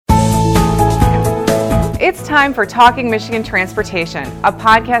It's time for Talking Michigan Transportation, a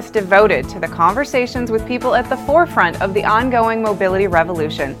podcast devoted to the conversations with people at the forefront of the ongoing mobility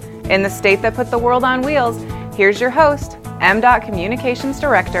revolution. In the state that put the world on wheels, here's your host, MDOT Communications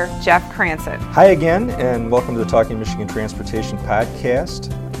Director, Jeff Cranson. Hi again, and welcome to the Talking Michigan Transportation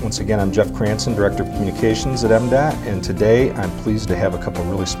podcast. Once again, I'm Jeff Cranson, Director of Communications at MDOT, and today I'm pleased to have a couple of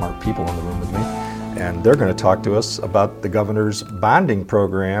really smart people in the room with me. And they're going to talk to us about the governor's bonding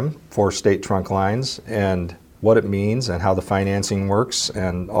program for state trunk lines and what it means and how the financing works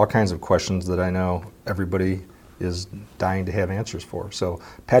and all kinds of questions that I know everybody is dying to have answers for. So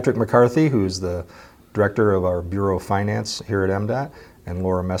Patrick McCarthy, who's the director of our Bureau of Finance here at MDOT, and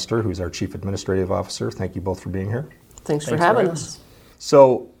Laura Mester, who's our Chief Administrative Officer. Thank you both for being here. Thanks for having us.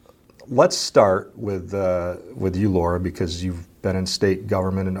 So let's start with you, Laura, because you've been in state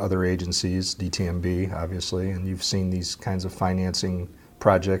government and other agencies, DTMB obviously, and you've seen these kinds of financing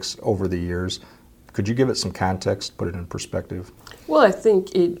projects over the years. Could you give it some context, put it in perspective? Well, I think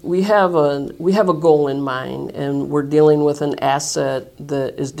we have a goal in mind, and we're dealing with an asset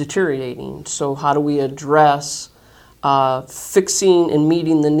that is deteriorating. So how do we address fixing and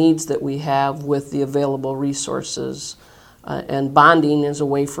meeting the needs that we have with the available resources? And bonding is a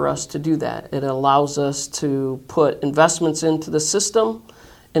way for us to do that. It allows us to put investments into the system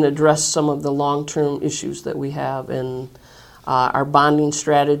and address some of the long-term issues that we have. And our bonding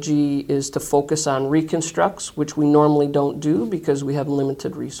strategy is to focus on reconstructs, which we normally don't do because we have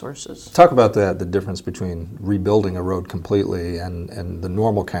limited resources. Talk about that, the difference between rebuilding a road completely and the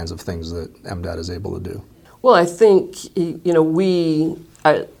normal kinds of things that MDOT is able to do. Well, I think,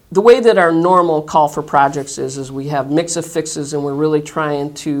 the way that our normal call for projects is we have mix of fixes, and we're really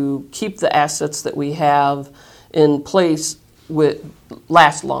trying to keep the assets that we have in place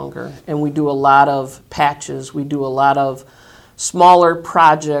last longer. And we do a lot of patches. We do a lot of smaller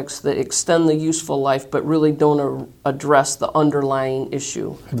projects that extend the useful life but really don't address the underlying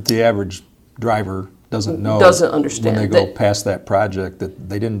issue. But the average driver doesn't understand when they go past that project that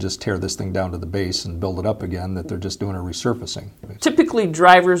they didn't just tear this thing down to the base and build it up again, that they're just doing a resurfacing. Typically,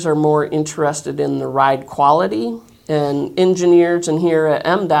 drivers are more interested in the ride quality, and engineers and here at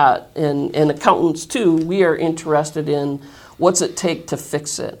MDOT and accountants too, we are interested in what's it take to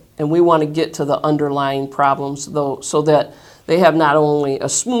fix it. And we want to get to the underlying problems though, so that they have not only a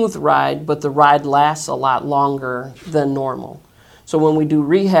smooth ride, but the ride lasts a lot longer than normal. So when we do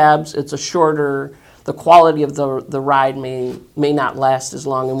rehabs, it's a shorter. The quality of the ride may not last as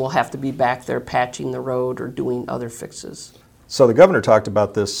long, and we'll have to be back there patching the road or doing other fixes. So the governor talked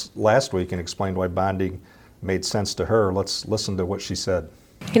about this last week and explained why bonding made sense to her. Let's listen to what she said.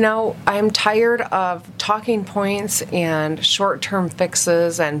 I'm tired of talking points and short-term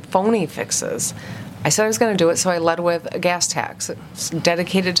fixes and phony fixes. I said I was going to do it, so I led with a gas tax. It's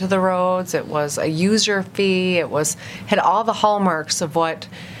dedicated to the roads. It was a user fee. Had all the hallmarks of what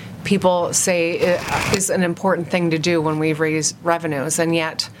people say is an important thing to do when we raise revenues, and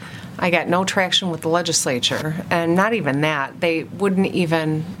yet I got no traction with the legislature, and not even that. They wouldn't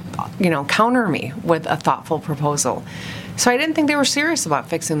even, counter me with a thoughtful proposal. So I didn't think they were serious about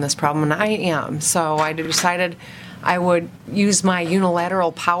fixing this problem, and I am. So I decided I would use my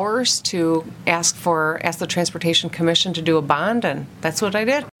unilateral powers to ask the Transportation Commission to do a bond, and that's what I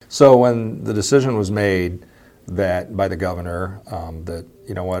did. So when the decision was made by the governor that,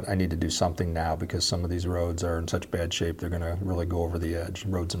 I need to do something now because some of these roads are in such bad shape, they're going to really go over the edge,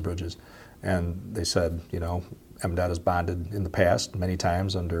 roads and bridges. And they said, MDOT has bonded in the past many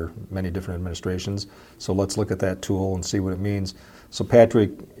times under many different administrations, so let's look at that tool and see what it means. So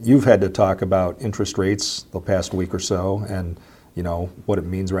Patrick, you've had to talk about interest rates the past week or so and, what it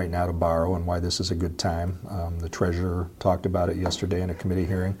means right now to borrow and why this is a good time. The treasurer talked about it yesterday in a committee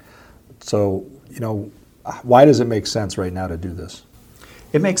hearing. So, why does it make sense right now to do this?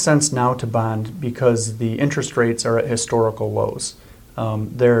 It makes sense now to bond because the interest rates are at historical lows.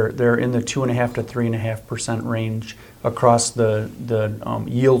 They're in the 2.5% to 3.5% range across the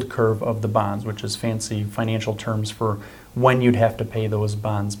yield curve of the bonds, which is fancy financial terms for when you'd have to pay those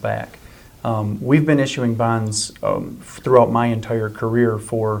bonds back. We've been issuing bonds throughout my entire career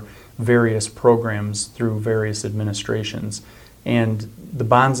for various programs through various administrations. And the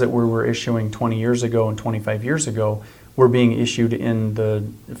bonds that we were issuing 20 years ago and 25 years ago were being issued in the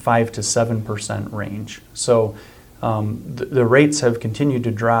 5 to 7% range. So the rates have continued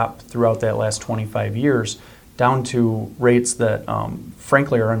to drop throughout that last 25 years down to rates that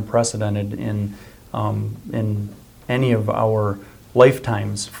frankly are unprecedented in any of our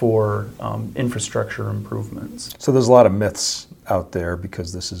lifetimes for infrastructure improvements. So there's a lot of myths out there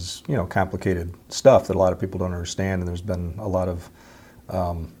because this is, complicated stuff that a lot of people don't understand, and there's been a lot of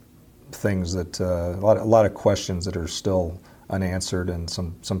things that a lot of questions that are still unanswered, and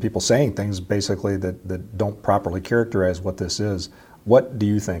some people saying things basically that don't properly characterize what this is. What do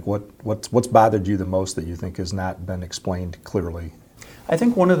you think? What's bothered you the most that you think has not been explained clearly? I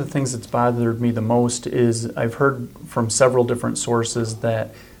think one of the things that's bothered me the most is I've heard from several different sources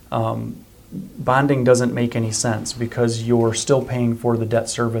that bonding doesn't make any sense because you're still paying for the debt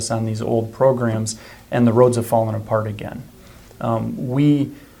service on these old programs and the roads have fallen apart again.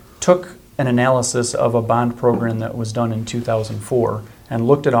 We took an analysis of a bond program that was done in 2004 and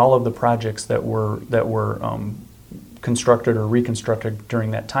looked at all of the projects that were constructed or reconstructed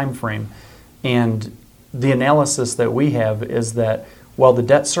during that time frame. And the analysis that we have is that while the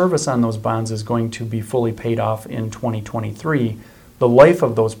debt service on those bonds is going to be fully paid off in 2023, the life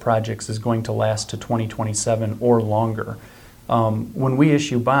of those projects is going to last to 2027 or longer. When we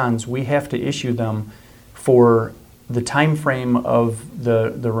issue bonds, we have to issue them for the time frame of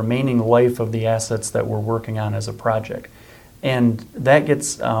the remaining life of the assets that we're working on as a project. And that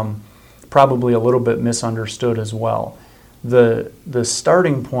gets probably a little bit misunderstood as well. The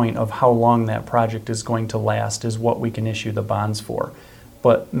starting point of how long that project is going to last is what we can issue the bonds for.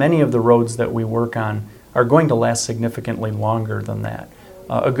 But many of the roads that we work on are going to last significantly longer than that.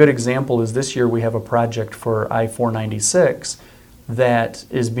 A good example is this year we have a project for I-496 that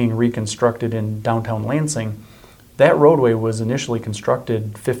is being reconstructed in downtown Lansing. That roadway was initially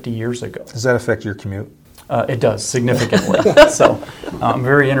constructed 50 years ago. Does that affect your commute? It does, significantly. So I'm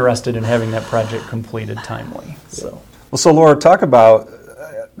very interested in having that project completed timely. Well, so Laura, talk about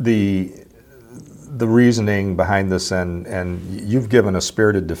the reasoning behind this, and you've given a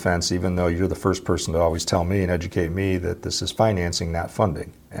spirited defense, even though you're the first person to always tell me and educate me that this is financing, not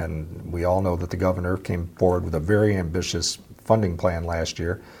funding. And we all know that the governor came forward with a very ambitious funding plan last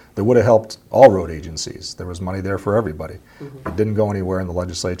year that would have helped all road agencies. There was money there for everybody. Mm-hmm. It didn't go anywhere in the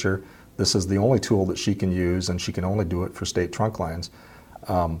legislature. This is the only tool that she can use, and she can only do it for state trunk lines.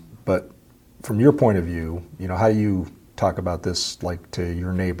 But from your point of view, how do you talk about this like to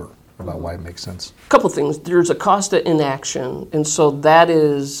your neighbor about why it makes sense? A couple things. There's a cost of inaction, and so that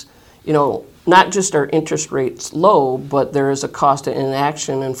is, not just our interest rates low, but there is a cost of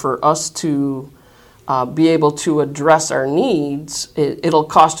inaction, and for us to be able to address our needs, it'll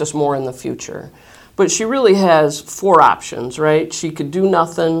cost us more in the future. But she really has four options, right? She could do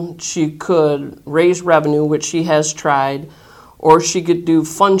nothing, she could raise revenue, which she has tried, or she could do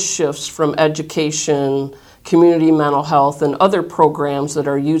fund shifts from education, community mental health, and other programs that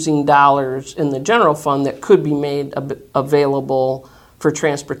are using dollars in the general fund that could be made available for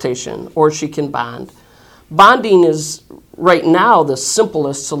transportation, or she can bond. Bonding is right now the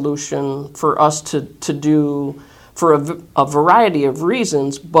simplest solution for us to do for a variety of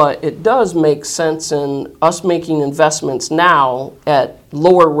reasons, but it does make sense in us making investments now at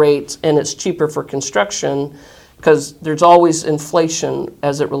lower rates, and it's cheaper for construction because there's always inflation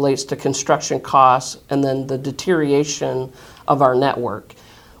as it relates to construction costs and then the deterioration of our network.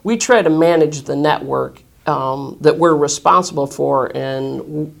 We try to manage the network that we're responsible for,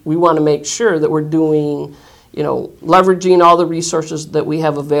 and we want to make sure that we're doing, leveraging all the resources that we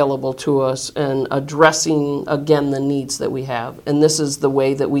have available to us and addressing, again, the needs that we have. And this is the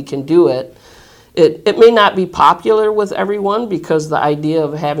way that we can do it. It may not be popular with everyone because the idea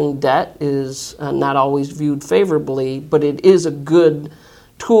of having debt is not always viewed favorably, but it is a good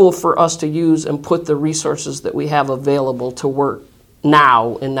tool for us to use and put the resources that we have available to work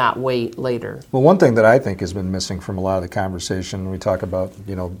now and not wait later. Well, one thing that I think has been missing from a lot of the conversation when we talk about,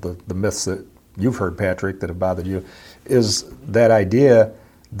 the myths that you've heard, Patrick, that have bothered you, is that idea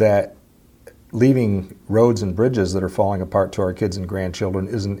that leaving roads and bridges that are falling apart to our kids and grandchildren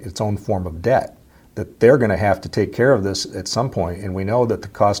isn't its own form of debt, that they're going to have to take care of this at some point. And we know that the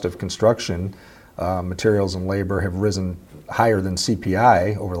cost of construction, materials and labor have risen higher than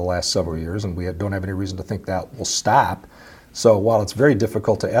CPI over the last several years, and we don't have any reason to think that will stop. So while it's very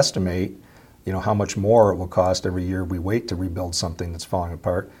difficult to estimate, how much more it will cost every year we wait to rebuild something that's falling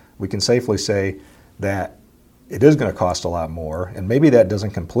apart, we can safely say that it is going to cost a lot more, and maybe that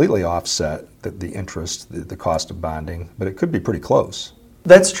doesn't completely offset the interest, the cost of bonding, but it could be pretty close.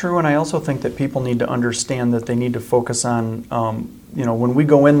 That's true, and I also think that people need to understand that they need to focus on, when we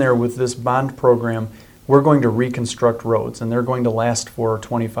go in there with this bond program, we're going to reconstruct roads, and they're going to last for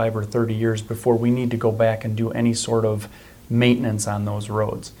 25 or 30 years before we need to go back and do any sort of maintenance on those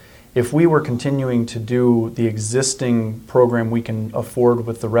roads. If we were continuing to do the existing program we can afford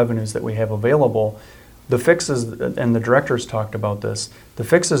with the revenues that we have available, the fixes, and the directors talked about this, the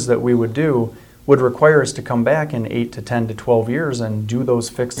fixes that we would do would require us to come back in 8 to 10 to 12 years and do those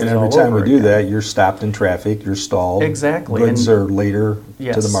fixes And all every over time we do again. that, you're stopped in traffic, you're stalled. Exactly. Goods And- are later to the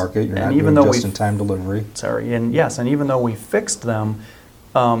Yes. market. You're And not even doing though just-in-time delivery. And even though we fixed them,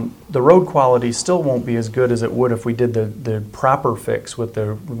 the road quality still won't be as good as it would if we did the proper fix with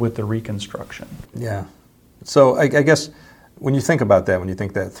the reconstruction. Yeah. So I guess when you think about that, when you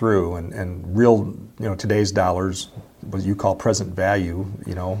think that through, and real, today's dollars, what you call present value,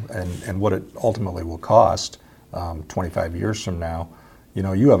 and what it ultimately will cost 25 years from now,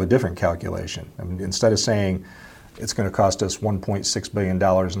 you have a different calculation. I mean, instead of saying it's going to cost us $1.6 billion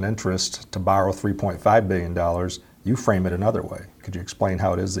in interest to borrow $3.5 billion, you frame it another way. Could you explain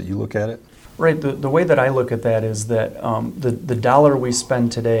how it is that you look at it? Right. The way that I look at that is that the dollar we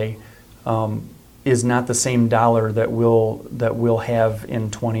spend today is not the same dollar that we'll have in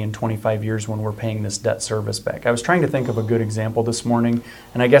 20 and 25 years when we're paying this debt service back. I was trying to think of a good example this morning,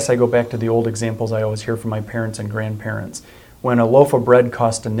 and I guess I go back to the old examples I always hear from my parents and grandparents. When a loaf of bread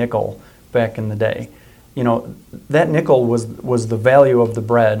cost a nickel back in the day, that nickel was the value of the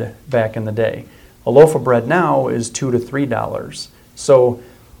bread back in the day. A loaf of bread now is $2 to $3. So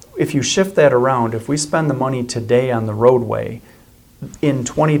if you shift that around, if we spend the money today on the roadway, in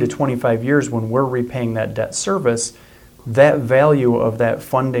 20 to 25 years when we're repaying that debt service, that value of that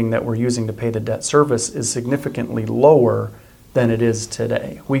funding that we're using to pay the debt service is significantly lower than it is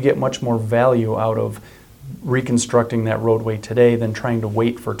today. We get much more value out of reconstructing that roadway today than trying to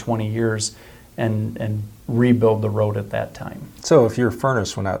wait for 20 years and rebuild the road at that time. So if your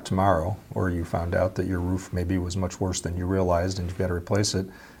furnace went out tomorrow, or you found out that your roof maybe was much worse than you realized and you've got to replace it,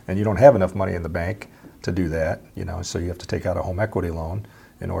 and you don't have enough money in the bank to do that, so you have to take out a home equity loan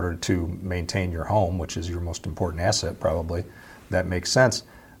in order to maintain your home, which is your most important asset probably, that makes sense.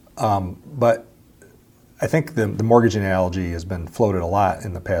 But I think the mortgage analogy has been floated a lot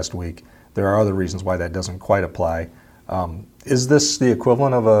in the past week. There are other reasons why that doesn't quite apply. Is this the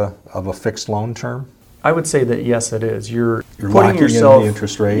equivalent of a fixed loan term? I would say that yes, it is. You're putting locking in yourself the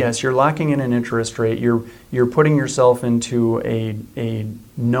interest rate. Yes, you're locking in an interest rate. You're putting yourself into a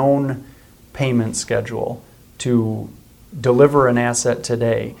known payment schedule to deliver an asset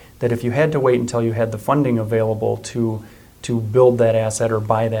today. That if you had to wait until you had the funding available to build that asset or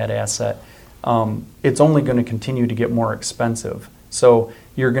buy that asset, it's only going to continue to get more expensive. So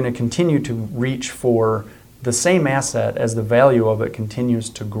you're going to continue to reach for the same asset as the value of it continues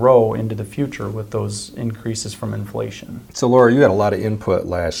to grow into the future with those increases from inflation. So Laura, you had a lot of input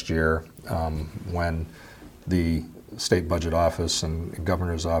last year when the State Budget Office and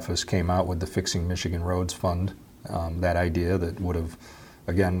Governor's Office came out with the Fixing Michigan Roads Fund. That idea that would have,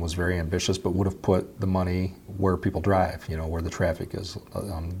 again, was very ambitious, but would have put the money where people drive, where the traffic is.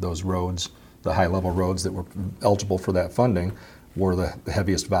 Those roads, the high-level roads that were eligible for that funding, were the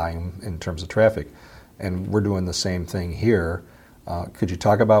heaviest volume in terms of traffic. And we're doing the same thing here. Could you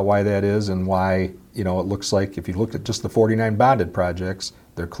talk about why that is and why, it looks like if you looked at just the 49 bonded projects,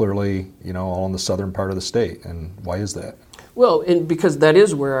 they're clearly, all in the southern part of the state. And why is that? Well, because that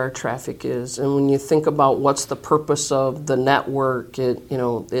is where our traffic is. And when you think about what's the purpose of the network,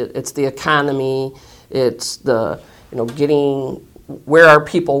 it's the economy, it's the, getting where are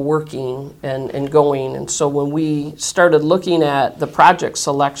people working and going. And so when we started looking at the project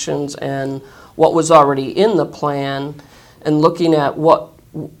selections and what was already in the plan and looking at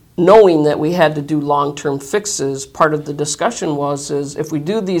knowing that we had to do long-term fixes, part of the discussion is if we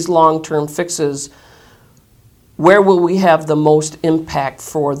do these long-term fixes, where will we have the most impact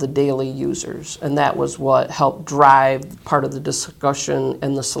for the daily users? And that was what helped drive part of the discussion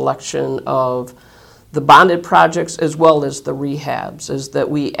and the selection of the bonded projects as well as the rehabs, is that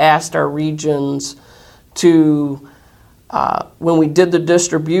we asked our regions to, when we did the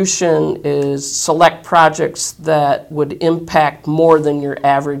distribution, is select projects that would impact more than your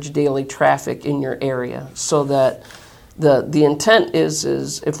average daily traffic in your area, so that the intent is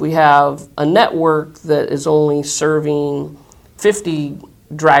if we have a network that is only serving 50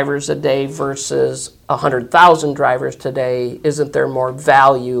 drivers a day versus 100,000 drivers today, isn't there more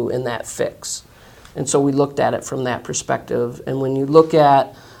value in that fix? And so we looked at it from that perspective. And when you look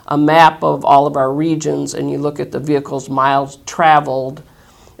at a map of all of our regions and you look at the vehicles miles traveled,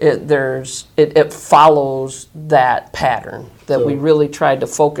 it follows that pattern that we really tried to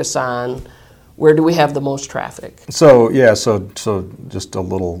focus on. Where do we have the most traffic? So just a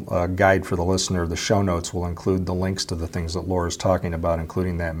little guide for the listener. The show notes will include the links to the things that Laura's talking about,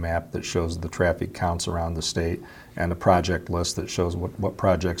 including that map that shows the traffic counts around the state and a project list that shows what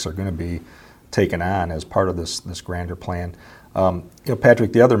projects are going to be taken on as part of this grander plan.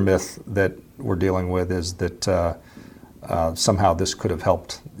 Patrick, the other myth that we're dealing with is that somehow this could have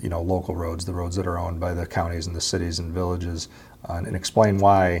helped, local roads, the roads that are owned by the counties and the cities and villages, and explain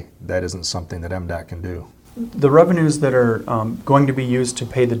why that isn't something that MDOT can do. The revenues that are going to be used to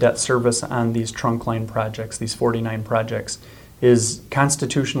pay the debt service on these trunk line projects, these 49 projects, is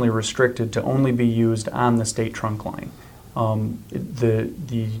constitutionally restricted to only be used on the state trunk line.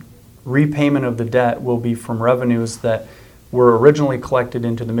 The repayment of the debt will be from revenues that were originally collected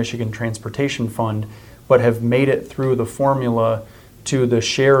into the Michigan Transportation Fund, but have made it through the formula to the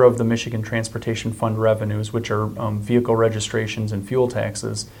share of the Michigan Transportation Fund revenues, which are vehicle registrations and fuel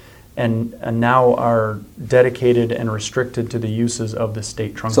taxes, and now are dedicated and restricted to the uses of the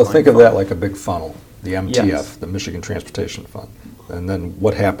state trunk line. So think of that like a big funnel, the MTF, Yes. the Michigan Transportation Fund. And then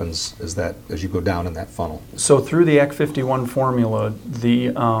what happens is that as you go down in that funnel? So through the Act 51 formula,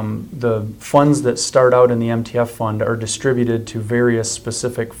 the funds that start out in the MTF fund are distributed to various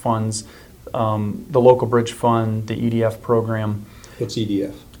specific funds, the Local Bridge Fund, the EDF program. What's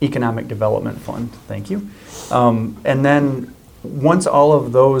EDF? Economic Development Fund, thank you. And then once all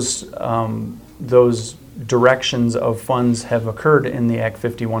of those directions of funds have occurred in the Act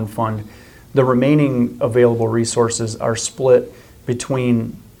 51 fund, the remaining available resources are split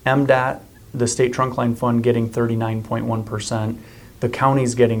between MDOT, the State Trunkline Fund getting 39.1%, the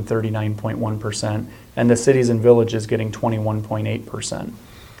counties getting 39.1%, and the cities and villages getting 21.8%.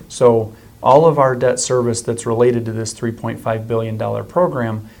 So all of our debt service that's related to this $3.5 billion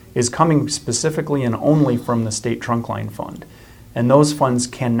program is coming specifically and only from the State Trunkline Fund. And those funds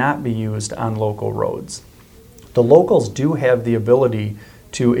cannot be used on local roads. The locals do have the ability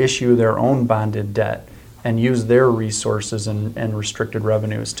to issue their own bonded debt and use their resources and restricted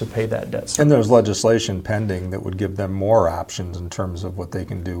revenues to pay that debt service. And there's legislation pending that would give them more options in terms of what they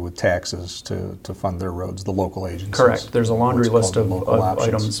can do with taxes to fund their roads, the local agencies. Correct. There's a laundry What's list called of the local options.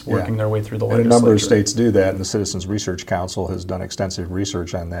 items working their way through the And legislature. a number of states do that, and the Citizens Research Council has done extensive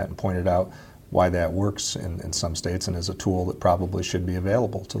research on that and pointed out why that works in some states and is a tool that probably should be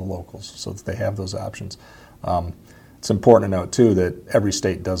available to the locals so that they have those options. It's important to note, too, that every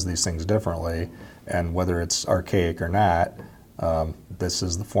state does these things differently, and whether it's archaic or not, this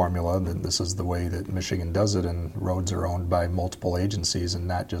is the formula, this is the way that Michigan does it, and roads are owned by multiple agencies and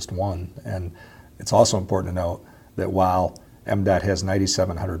not just one. And it's also important to note that while MDOT has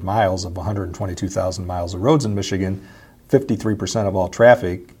 9,700 miles of 122,000 miles of roads in Michigan, 53% of all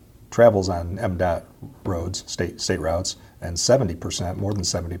traffic travels on MDOT roads, state routes, and 70%, more than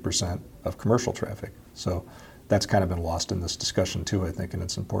 70% of commercial traffic. So that's kind of been lost in this discussion too, I think, and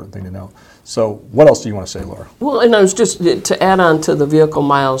it's an important thing to know. So what else do you want to say, Laura? Well, and I was just, to add on to the vehicle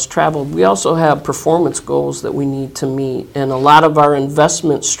miles traveled, we also have performance goals that we need to meet. And a lot of our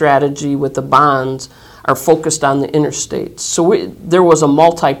investment strategy with the bonds are focused on the interstates. So there was a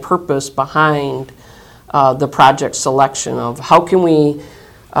multi-purpose behind the project selection of how can we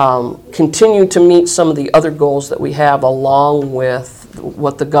continue to meet some of the other goals that we have, along with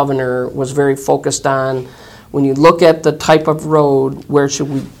what the governor was very focused on. When you look at the type of road, where should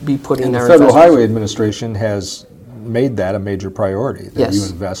we be putting And our the Federal investments? Highway Administration has made that a major priority, that Yes. you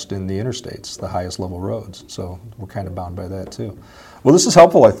invest in the interstates, the highest level roads. So we're kind of bound by that too. Well, this is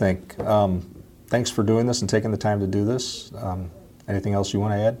helpful, I think. Thanks for doing this and taking the time to do this. Anything else you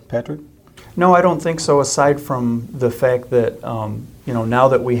want to add, Patrick? No, I don't think so, aside from the fact that, now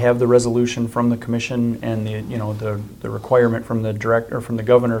that we have the resolution from the commission and the requirement from the director, from the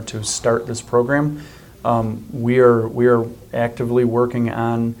governor to start this program, we are actively working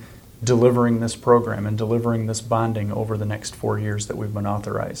on delivering this program and delivering this bonding over the next 4 years that we've been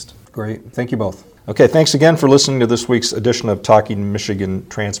authorized. Great. Thank you both. Okay, thanks again for listening to this week's edition of Talking Michigan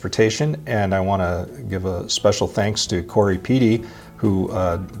Transportation. And I want to give a special thanks to Corey Peedy, who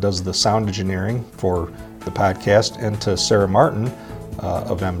does the sound engineering for the podcast, and to Sarah Martin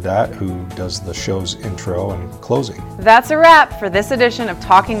of MDOT, who does the show's intro and closing. That's a wrap for this edition of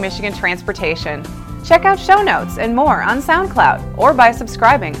Talking Michigan Transportation. Check out show notes and more on SoundCloud or by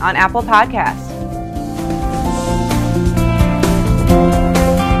subscribing on Apple Podcasts.